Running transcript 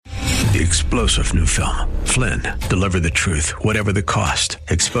The explosive new film, Flynn, deliver the truth, whatever the cost,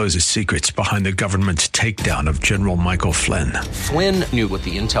 exposes secrets behind the government's takedown of General Michael Flynn. Flynn knew what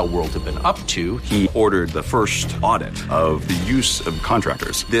the intel world had been up to. He ordered the first audit of the use of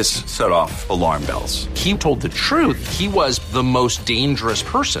contractors. This set off alarm bells. He told the truth. He was the most dangerous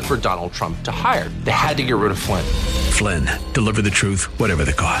person for Donald Trump to hire. They had to get rid of Flynn. Flynn, deliver the truth, whatever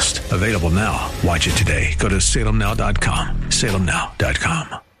the cost. Available now. Watch it today. Go to salemnow.com.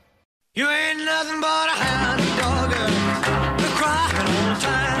 salemnow.com. You ain't nothing but a hound dog, you're crying all the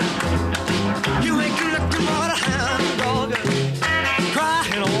time. You ain't nothing but a hound dog,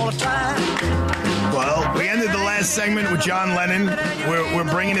 crying all the time. Well, we ended the last segment with John Lennon. We're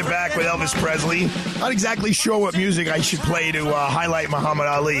bringing it back with Elvis Presley. Not exactly sure what music I should play to highlight Muhammad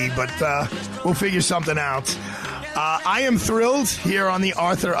Ali, but we'll figure something out. I am thrilled here on the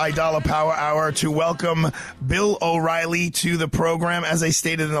Arthur Aidala Power Hour to welcome Bill O'Reilly to the program. As I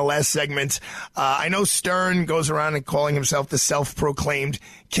stated in the last segment, I know Stern goes around and calling himself the self-proclaimed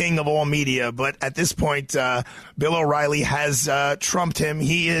king of all media, but at this point, Bill O'Reilly has trumped him.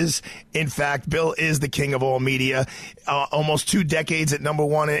 He is, in fact, Bill is the king of all media. Almost 2 decades at number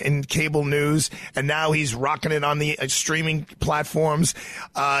one in cable news, and now he's rocking it on the streaming platforms.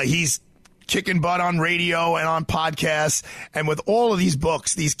 He's kicking butt on radio and on podcasts, and with all of these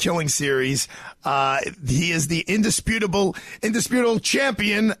books, these killing series, he is the indisputable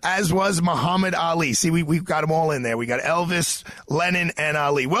champion, as was Muhammad Ali. See, we've got them all in there. We got Elvis, Lennon, and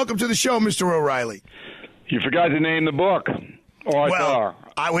Ali. Welcome to the show, Mr. O'Reilly. You forgot to name the book.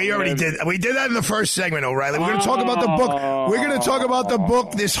 We already did. We did that in the first segment, O'Reilly. We're going to talk about the book. We're going to talk about the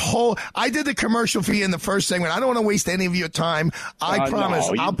book. I did the commercial for you in the first segment. I don't want to waste any of your time. I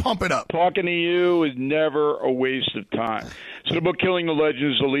promise. No, I'll pump it up. Talking to you is never a waste of time. So the book, Killing the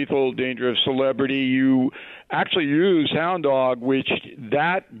Legends, The Lethal Danger of Celebrity, you actually use Hound Dog, which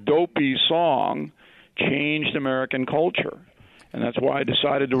that dopey song changed American culture. And that's why I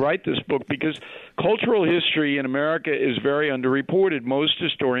decided to write this book, because cultural history in America is very underreported. Most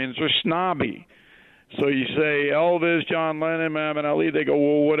historians are snobby. So you say Elvis, John Lennon, Muhammad Ali, they go,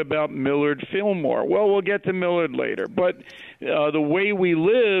 well, what about Millard Fillmore? Well, we'll get to Millard later. But the way we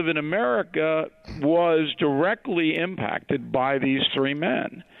live in America was directly impacted by these three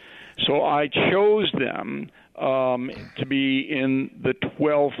men. So I chose them to be in the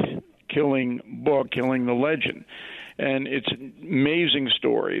 12th Killing book, Killing the Legend. And it's amazing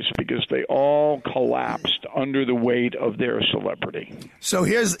stories because they all collapsed under the weight of their celebrity. So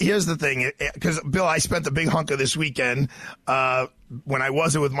here's the thing, because, Bill, I spent a big hunk of this weekend when I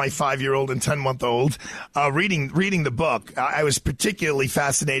wasn't with my 5-year-old and 10-month-old reading the book. I was particularly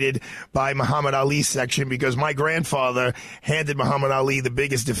fascinated by Muhammad Ali's section because my grandfather handed Muhammad Ali the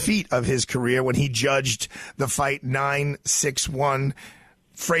biggest defeat of his career when he judged the fight 9-6-1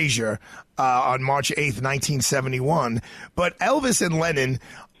 Frazier on March 8th, 1971. But Elvis and Lennon,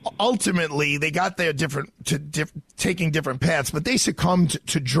 ultimately, they got there taking different paths, but they succumbed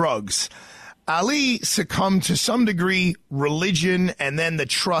to drugs. Ali succumbed to some degree religion and then the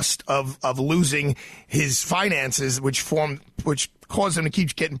trust of losing his finances, which caused him to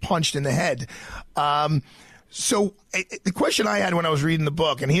keep getting punched in the head. So the question I had when I was reading the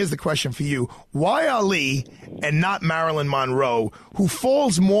book, and here's the question for you, why Ali and not Marilyn Monroe, who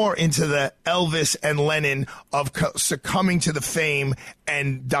falls more into the Elvis and Lennon of succumbing to the fame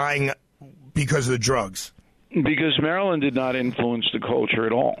and dying because of the drugs? Because Marilyn did not influence the culture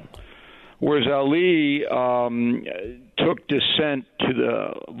at all. Whereas Ali took dissent to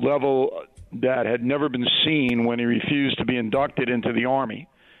the level that had never been seen when he refused to be inducted into the Army.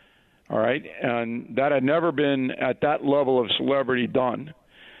 All right, and that had never been at that level of celebrity done.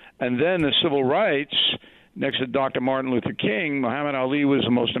 And then the civil rights, next to Dr. Martin Luther King, Muhammad Ali was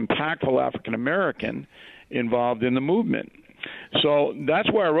the most impactful African-American involved in the movement. So that's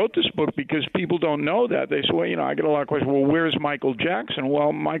why I wrote this book, because people don't know that. They say, well, I get a lot of questions, well, where's Michael Jackson?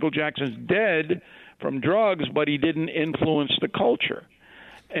 Well, Michael Jackson's dead from drugs, but he didn't influence the culture.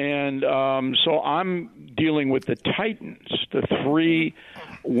 And so I'm dealing with the titans, the three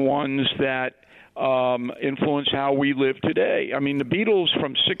ones that influence how we live today. I mean, the Beatles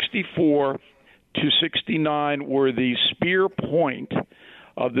from 64 to 69 were the spear point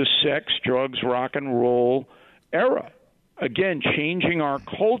of the sex, drugs, rock and roll era. Again, changing our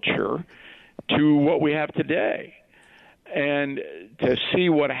culture to what we have today. And to see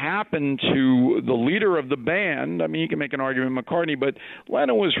what happened to the leader of the band, I mean, you can make an argument with McCartney, but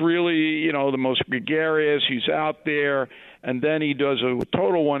Lennon was really, the most gregarious. He's out there, and then he does a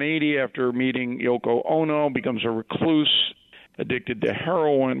total 180 after meeting Yoko Ono, becomes a recluse, addicted to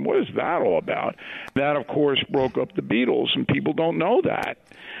heroin. What is that all about? That, of course, broke up the Beatles, and people don't know that.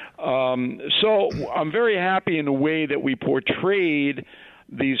 So I'm very happy in the way that we portrayed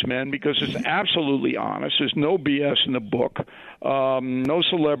these men because it's absolutely honest. There's no BS in the book, no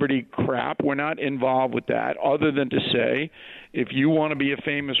celebrity crap. We're not involved with that other than to say, if you want to be a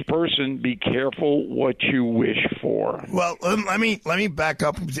famous person, be careful what you wish for. Well, let me back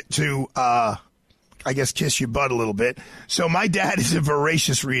up to, I guess, kiss your butt a little bit. So my dad is a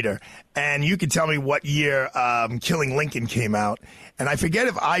voracious reader, and you can tell me what year Killing Lincoln came out. And I forget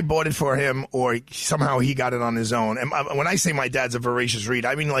if I bought it for him or somehow he got it on his own. And when I say my dad's a voracious reader,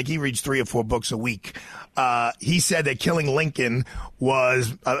 I mean like he reads 3 or 4 books a week. He said that Killing Lincoln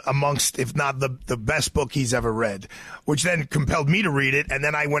was amongst, if not the best book he's ever read, which then compelled me to read it. And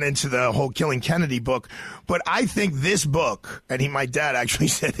then I went into the whole Killing Kennedy book. But I think this book, and my dad actually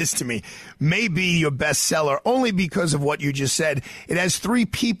said this to me, may be your bestseller only because of what you just said. It has 3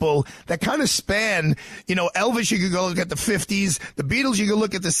 people that kind of span, Elvis, you could go look at the 50s, the Beatles, you could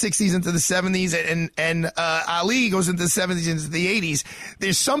look at the 60s into the 70s, and Ali goes into the 70s into the 80s.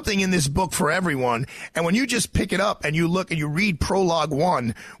 There's something in this book for everyone. And when you just pick it up and you look and you read Prologue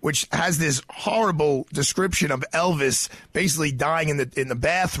 1, which has this horrible description of Elvis basically dying in the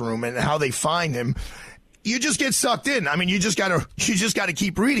bathroom and how they find him, you just get sucked in. I mean, you just gotta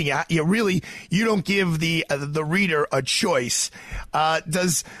keep reading. You don't give the reader a choice.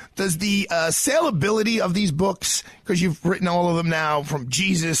 Does the saleability of these books, because you've written all of them now, from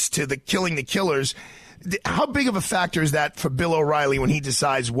Jesus to the Killing the Killers, how big of a factor is that for Bill O'Reilly when he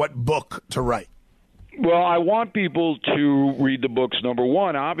decides what book to write? Well, I want people to read the books, number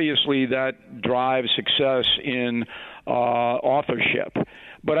one. Obviously, that drives success in authorship.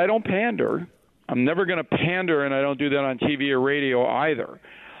 But I don't pander. I'm never going to pander, and I don't do that on TV or radio either.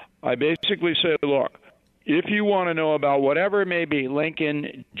 I basically say, look, if you want to know about whatever it may be,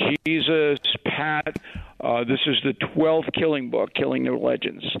 Lincoln, Jesus, Pat, this is the 12th Killing book, Killing the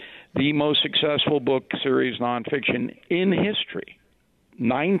Legends, the most successful book series nonfiction in history.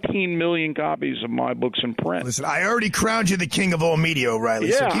 19 million copies of my books in print. Listen, I already crowned you the king of all media, O'Reilly.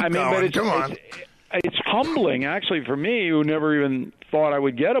 Yeah, so keep going. But come on. It's humbling, actually, for me, who never even thought I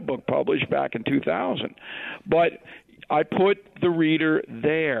would get a book published back in 2000. But I put the reader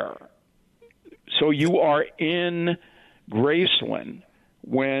there. So you are in Graceland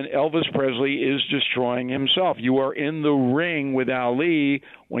when Elvis Presley is destroying himself. You are in the ring with Ali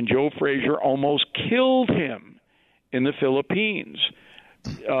when Joe Frazier almost killed him in the Philippines.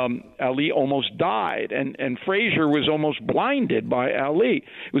 Ali almost died, and Frazier was almost blinded by Ali.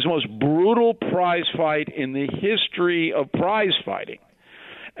 It was the most brutal prize fight in the history of prize fighting,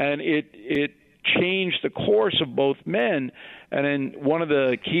 and it changed the course of both men. And then one of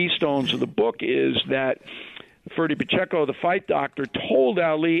the keystones of the book is that Ferdy Pacheco, the fight doctor, told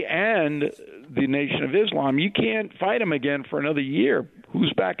Ali and the Nation of Islam, you can't fight him again for another year.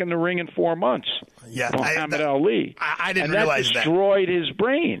 Who's back in the ring in 4 months? Yeah, Muhammad Ali. I didn't realize that. And that destroyed his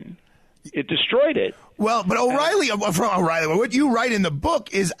brain. It destroyed it. Well, but O'Reilly, what you write in the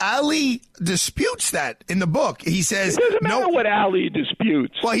book is Ali disputes that in the book. He says, it doesn't matter what Ali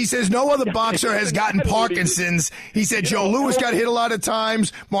disputes. Well, he says no other boxer has gotten Parkinson's. He said Joe Louis got hit a lot of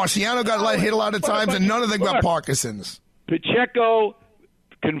times, Marciano got hit a lot of times, and none of them got Parkinson's. Pacheco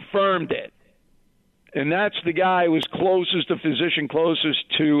confirmed it. And that's the guy who was closest, the physician closest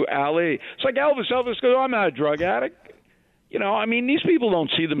to Ali. It's like Elvis. Elvis goes, I'm not a drug addict. These people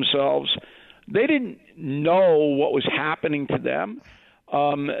don't see themselves. They didn't know what was happening to them,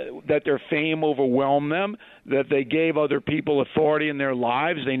 that their fame overwhelmed them, that they gave other people authority in their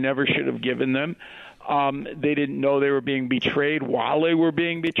lives they never should have given them. They didn't know they were being betrayed while they were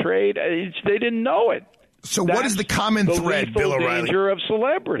being betrayed. They didn't know it. So what is the common thread, Bill O'Reilly? The danger of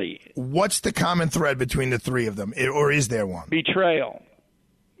celebrity. What's the common thread between the 3 of them, or is there one? Betrayal.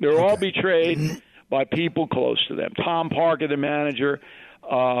 They're all betrayed by people close to them. Tom Parker, the manager,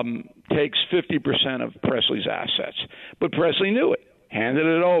 takes 50% of Presley's assets. But Presley knew it, handed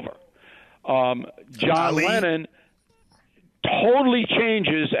it over. John Lennon totally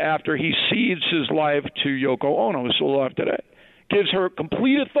changes after he cedes his life to Yoko Ono, who's still alive today. Gives her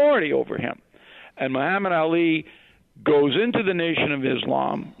complete authority over him. And Muhammad Ali goes into the Nation of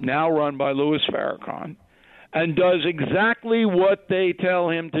Islam, now run by Louis Farrakhan, and does exactly what they tell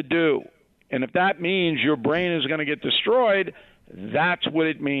him to do. And if that means your brain is going to get destroyed, that's what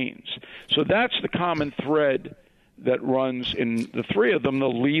it means. So that's the common thread that runs in the 3 of them, the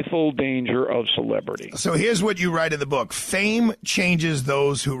lethal danger of celebrity. So here's what you write in the book. Fame changes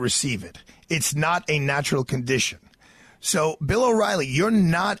those who receive it. It's not a natural condition. So, Bill O'Reilly, you're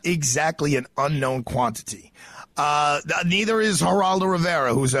not exactly an unknown quantity. Neither is Geraldo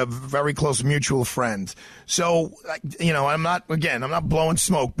Rivera, who's a very close mutual friend. So, I'm not blowing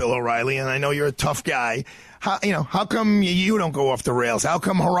smoke, Bill O'Reilly, and I know you're a tough guy. How come you don't go off the rails? How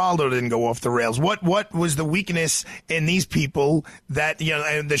come Geraldo didn't go off the rails? What was the weakness in these people that,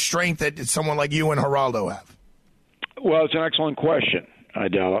 and the strength that someone like you and Geraldo have? Well, it's an excellent question,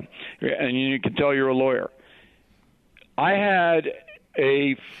 Aidala, and you can tell you're a lawyer. I had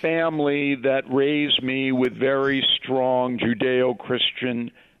a family that raised me with very strong Judeo-Christian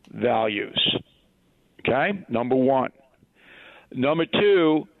values. Okay? Number one. Number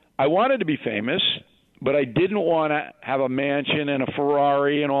two, I wanted to be famous, but I didn't want to have a mansion and a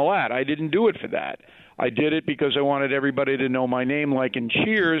Ferrari and all that. I didn't do it for that. I did it because I wanted everybody to know my name, like in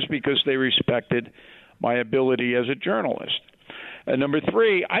Cheers, because they respected my ability as a journalist. And number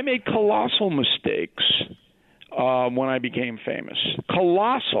three, I made colossal mistakes when I became famous.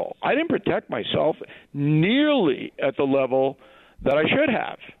 Colossal. I didn't protect myself nearly at the level that I should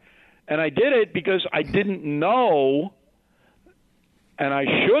have. And I did it because I didn't know, and I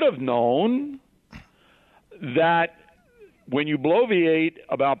should have known, that when you bloviate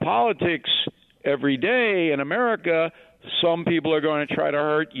about politics every day in America, some people are going to try to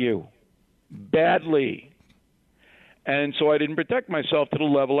hurt you badly. And so I didn't protect myself to the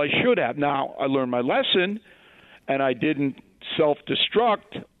level I should have. Now, I learned my lesson, and I didn't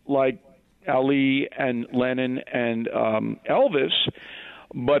self-destruct like Ali and Lennon and Elvis.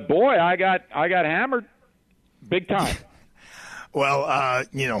 But boy, I got hammered big time. Well,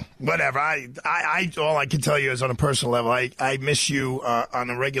 whatever. I all I can tell you is on a personal level, I miss you on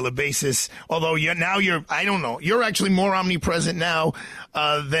a regular basis. Although I don't know, you're actually more omnipresent now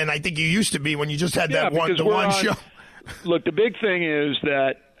than I think you used to be when you just had that one show. Look, the big thing is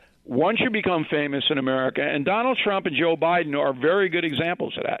that once you become famous in America, and Donald Trump and Joe Biden are very good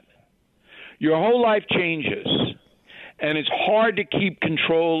examples of that, your whole life changes, and it's hard to keep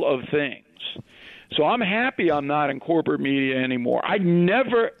control of things. So I'm happy I'm not in corporate media anymore. I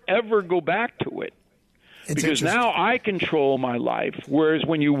never, ever go back to it. Because now I control my life, whereas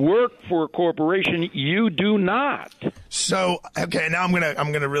when you work for a corporation, you do not. So, okay, now I'm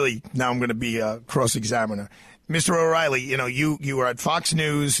gonna be a cross-examiner. Mr. O'Reilly, you were at Fox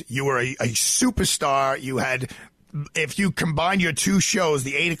News. You were a superstar. You had, if you combine your two shows,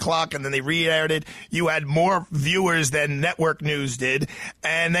 the 8 o'clock and then they re-aired it, you had more viewers than network news did.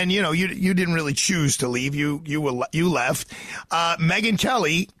 And then, you didn't really choose to leave. You left. Megyn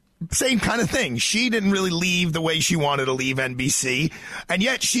Kelly, same kind of thing. She didn't really leave the way she wanted to leave NBC. And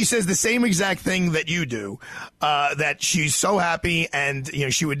yet she says the same exact thing that you do, that she's so happy and,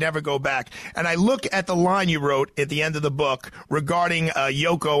 she would never go back. And I look at the line you wrote at the end of the book regarding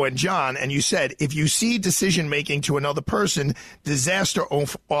Yoko and John, and you said, if you see decision-making to another person, disaster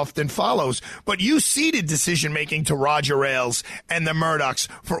often follows. But you ceded decision-making to Roger Ailes and the Murdochs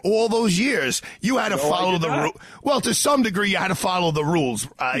for all those years. You had to follow the rules. Well, to some degree, you had to follow the rules.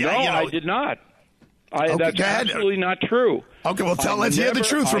 No, I did not. That's absolutely not true. Okay, well, let's hear the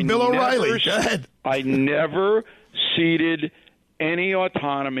truth from Bill O'Reilly. Go ahead. I never ceded any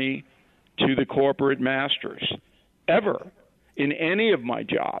autonomy to the corporate masters, ever, in any of my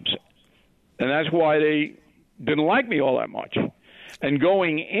jobs. And that's why they didn't like me all that much. And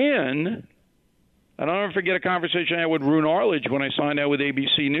going in, I don't ever forget a conversation I had with Roone Arledge when I signed out with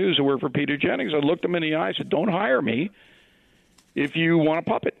ABC News to work for Peter Jennings. I looked him in the eye and said, don't hire me if you want a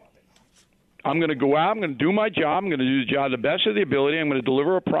puppet. I'm going to go out, I'm going to do my job, I'm going to do the job to the best of the ability, I'm going to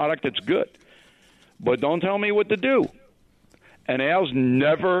deliver a product that's good. But don't tell me what to do. And Ailes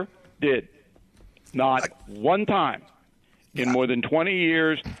never did. Not one time in more than 20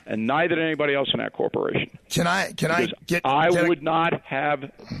 years, and neither did anybody else in that corporation. I would not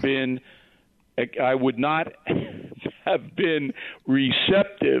have been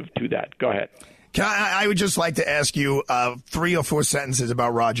receptive to that. Go ahead. I would just like to ask you 3 or 4 sentences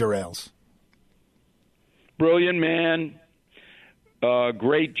about Roger Ailes. Brilliant man,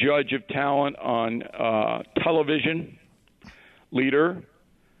 great judge of talent on television, leader,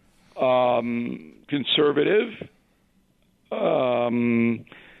 conservative,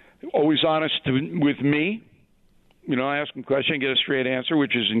 always honest with me. I ask him a question, get a straight answer,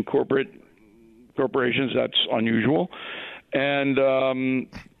 which is in corporations, that's unusual. And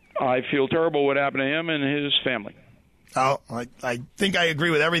I feel terrible what happened to him and his family. Oh, I think I agree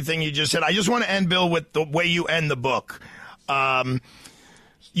with everything you just said. I just want to end, Bill, with the way you end the book.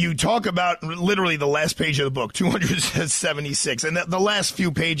 You talk about literally the last page of the book, 276, and the last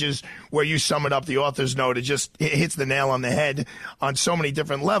few pages where you sum it up, the author's note, it hits the nail on the head on so many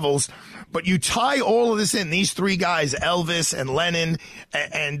different levels. But you tie all of this in, these 3 guys, Elvis and Lennon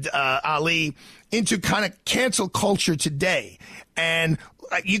and Ali, into kind of cancel culture today. And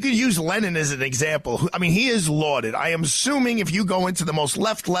you could use Lenin as an example. I mean, he is lauded. I am assuming if you go into the most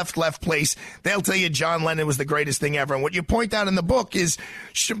left place, they'll tell you John Lennon was the greatest thing ever. And what you point out in the book is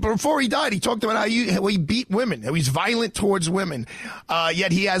before he died, he talked about how he beat women, how he's violent towards women,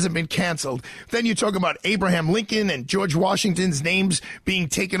 yet he hasn't been canceled. Then you talk about Abraham Lincoln and George Washington's names being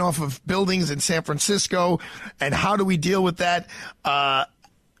taken off of buildings in San Francisco. And how do we deal with that?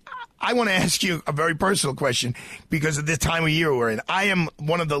 I want to ask you a very personal question because of the time of year we're in. I am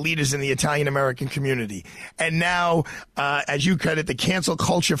one of the leaders in the Italian-American community. And now, as you credit the cancel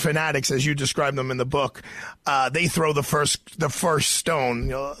culture fanatics, as you describe them in the book, they throw the first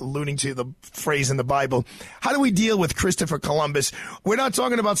stone, alluding to the phrase in the Bible. How do we deal with Christopher Columbus? We're not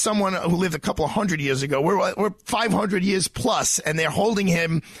talking about someone who lived a couple of hundred years ago. We're 500 years plus, and they're holding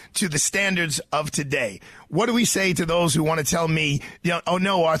him to the standards of today. What do we say to those who want to tell me, oh,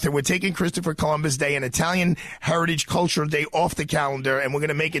 no, Arthur, we're taking Christopher Columbus Day, an Italian Heritage Cultural Day, off the calendar, and we're going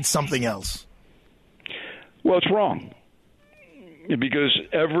to make it something else? Well, it's wrong. Because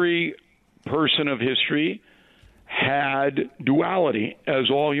every person of history had duality,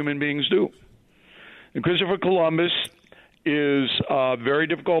 as all human beings do. And Christopher Columbus is a very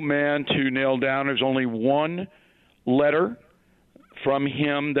difficult man to nail down. There's only one letter from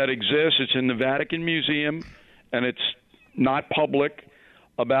him that exists. It's in the Vatican Museum, and it's not public,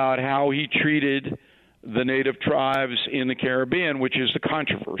 about how he treated the native tribes in the Caribbean, which is the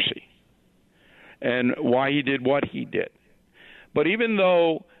controversy, and why he did what he did. But even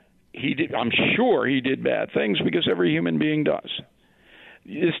though he did, I'm sure he did bad things, because every human being does.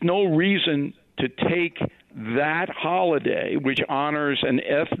 There's no reason to take that holiday, which honors an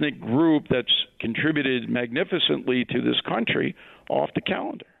ethnic group that's contributed magnificently to this country, off the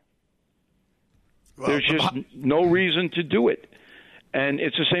calendar. Well, there's just no reason to do it. And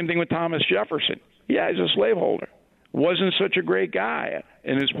it's the same thing with Thomas Jefferson. Yeah, he's a slaveholder. Wasn't such a great guy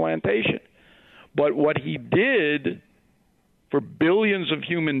in his plantation. But what he did for billions of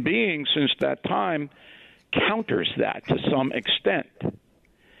human beings since that time counters that to some extent.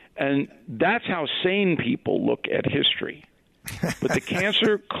 And that's how sane people look at history. But the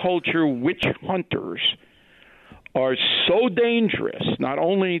cancer culture witch hunters are so dangerous, not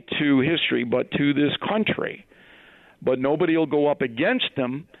only to history, but to this country. But nobody will go up against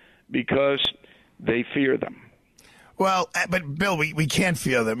them because they fear them. Well, but Bill, we can't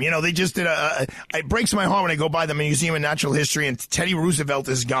fear them. They just did it breaks my heart when I go by the Museum of Natural History and Teddy Roosevelt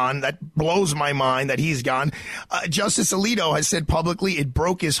is gone. That blows my mind that he's gone. Justice Alito has said publicly it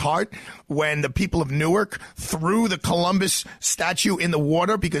broke his heart when the people of Newark threw the Columbus statue in the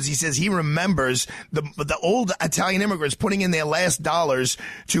water, because he says he remembers the old Italian immigrants putting in their last dollars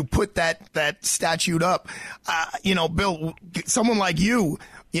to put that statue up. Bill, someone like you,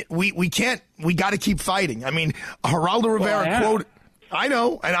 we got to keep fighting. I mean, Geraldo Rivera quoted, I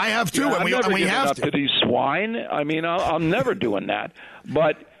know, and I have too, and we have up to these swine. I mean, I'm never doing that.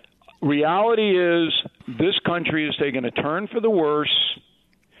 But reality is this country is taking a turn for the worse.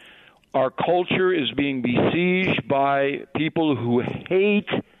 Our culture is being besieged by people who hate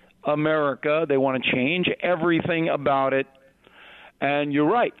America. They want to change everything about it. And you're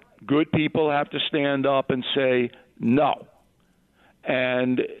right. Good people have to stand up and say no.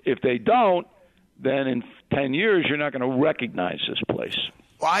 And if they don't, then in 10 years, you're not going to recognize this place.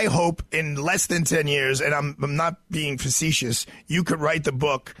 I hope in less than 10 years, and I'm not being facetious, you could write the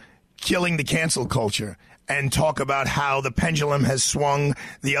book, Killing the Cancel Culture, and talk about how the pendulum has swung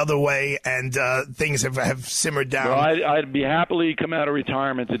the other way and things have simmered down. Well, I'd be happily come out of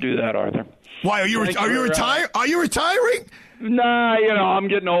retirement to do that, Arthur. Why, are you retiring? Are you retiring? Nah, I'm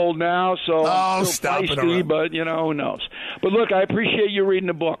getting old now, so I'm still feisty, but, who knows. But look, I appreciate you reading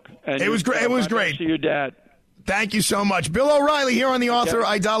the book. And it was great. It was great. To your dad. Thank you so much. Bill O'Reilly here on the Author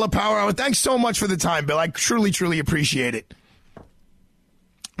Aidala Power Hour. Thanks so much for the time, Bill. I truly, truly appreciate it.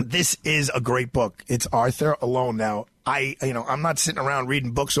 This is a great book. It's Arthur Alone. Now, I'm not sitting around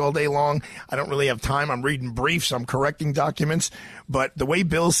reading books all day long. I don't really have time. I'm reading briefs. I'm correcting documents. But the way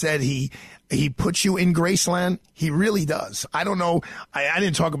Bill said he puts you in Graceland, he really does. I don't know. I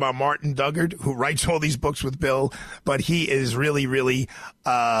didn't talk about Martin Dugard, who writes all these books with Bill, but he is really, really,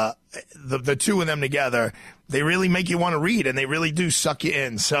 the two of them together, they really make you want to read, and they really do suck you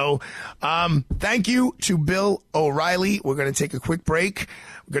in. So thank you to Bill O'Reilly. We're going to take a quick break.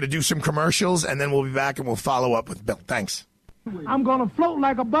 We're going to do some commercials, and then we'll be back, and we'll follow up with Bill. Thanks. I'm going to float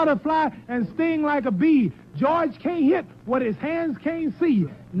like a butterfly and sting like a bee. George can't hit what his hands can't see.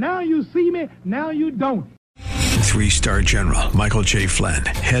 Now you see me, now you don't. 3-star general Michael J. Flynn,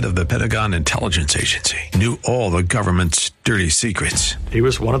 head of the Pentagon Intelligence Agency, knew all the government's dirty secrets. He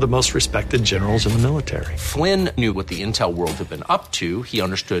was one of the most respected generals in the military. Flynn knew what the intel world had been up to. He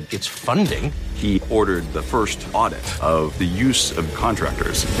understood its funding. He ordered the first audit of the use of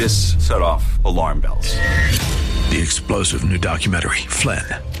contractors. This set off alarm bells. The explosive new documentary, Flynn,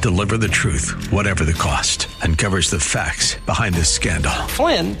 Deliver the Truth, Whatever the Cost, uncovers the facts behind this scandal.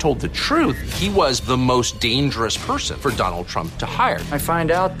 Flynn told the truth. He was the most dangerous person for Donald Trump to hire. I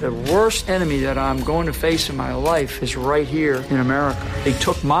find out the worst enemy that I'm going to face in my life is right here in America. They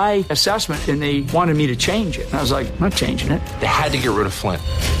took my assessment and they wanted me to change it. And I was like, I'm not changing it. They had to get rid of Flynn.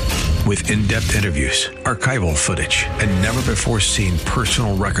 With in-depth interviews, archival footage, and never-before-seen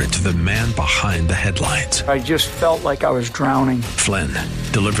personal records of the man behind the headlines. I just felt like I was drowning. Flynn,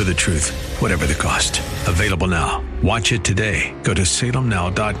 Deliver the Truth, Whatever the Cost. Available now. Watch it today. Go to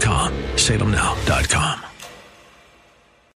salemnow.com. salemnow.com.